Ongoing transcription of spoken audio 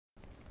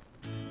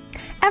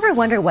Ever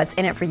wonder what's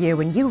in it for you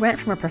when you rent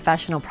from a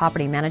professional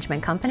property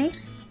management company?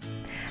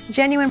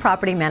 Genuine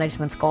Property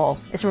Management's goal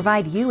is to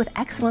provide you with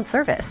excellent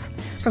service,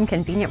 from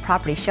convenient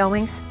property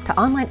showings to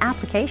online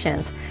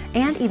applications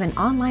and even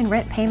online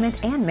rent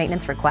payment and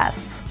maintenance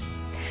requests.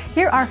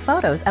 Here are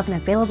photos of an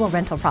available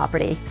rental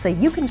property so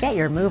you can get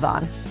your move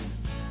on.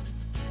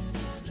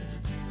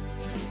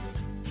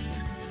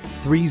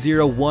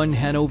 301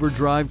 Hanover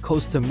Drive,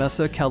 Costa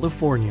Mesa,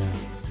 California.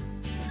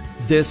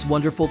 This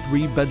wonderful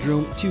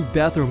 3-bedroom,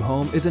 2-bathroom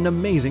home is an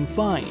amazing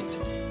find.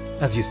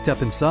 As you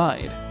step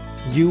inside,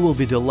 you will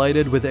be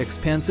delighted with the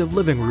expansive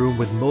living room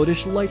with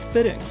modish light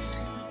fittings,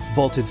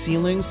 vaulted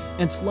ceilings,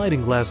 and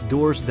sliding glass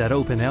doors that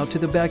open out to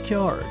the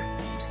backyard.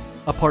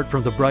 Apart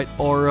from the bright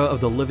aura of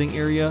the living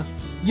area,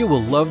 you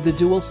will love the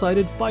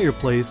dual-sided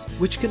fireplace,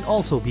 which can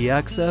also be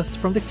accessed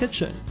from the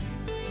kitchen.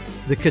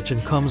 The kitchen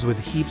comes with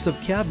heaps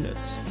of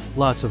cabinets,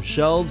 lots of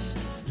shelves,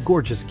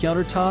 gorgeous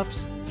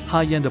countertops,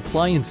 high-end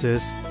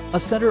appliances, a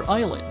center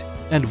island,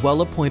 and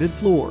well-appointed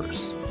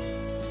floors.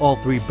 All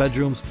 3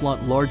 bedrooms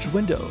flaunt large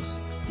windows,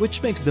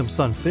 which makes them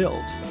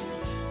sun-filled.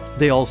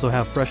 They also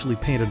have freshly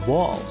painted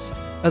walls,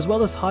 as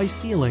well as high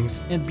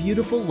ceilings and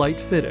beautiful light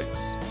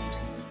fittings.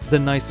 The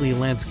nicely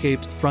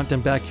landscaped front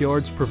and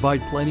backyards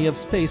provide plenty of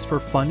space for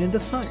fun in the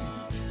sun.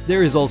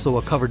 There is also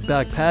a covered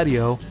back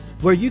patio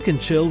where you can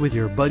chill with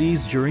your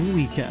buddies during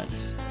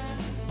weekends.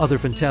 Other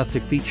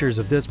fantastic features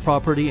of this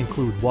property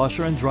include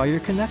washer and dryer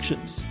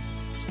connections,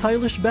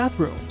 stylish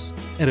bathrooms,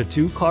 and a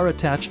 2-car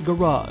attached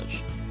garage.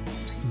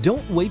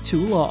 Don't wait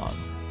too long.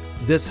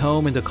 This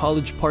home in the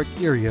College Park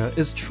area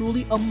is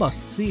truly a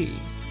must-see.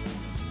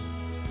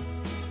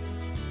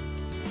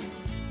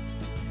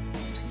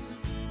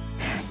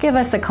 Give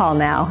us a call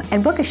now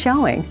and book a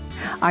showing.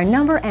 Our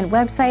number and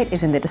website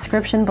is in the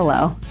description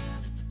below.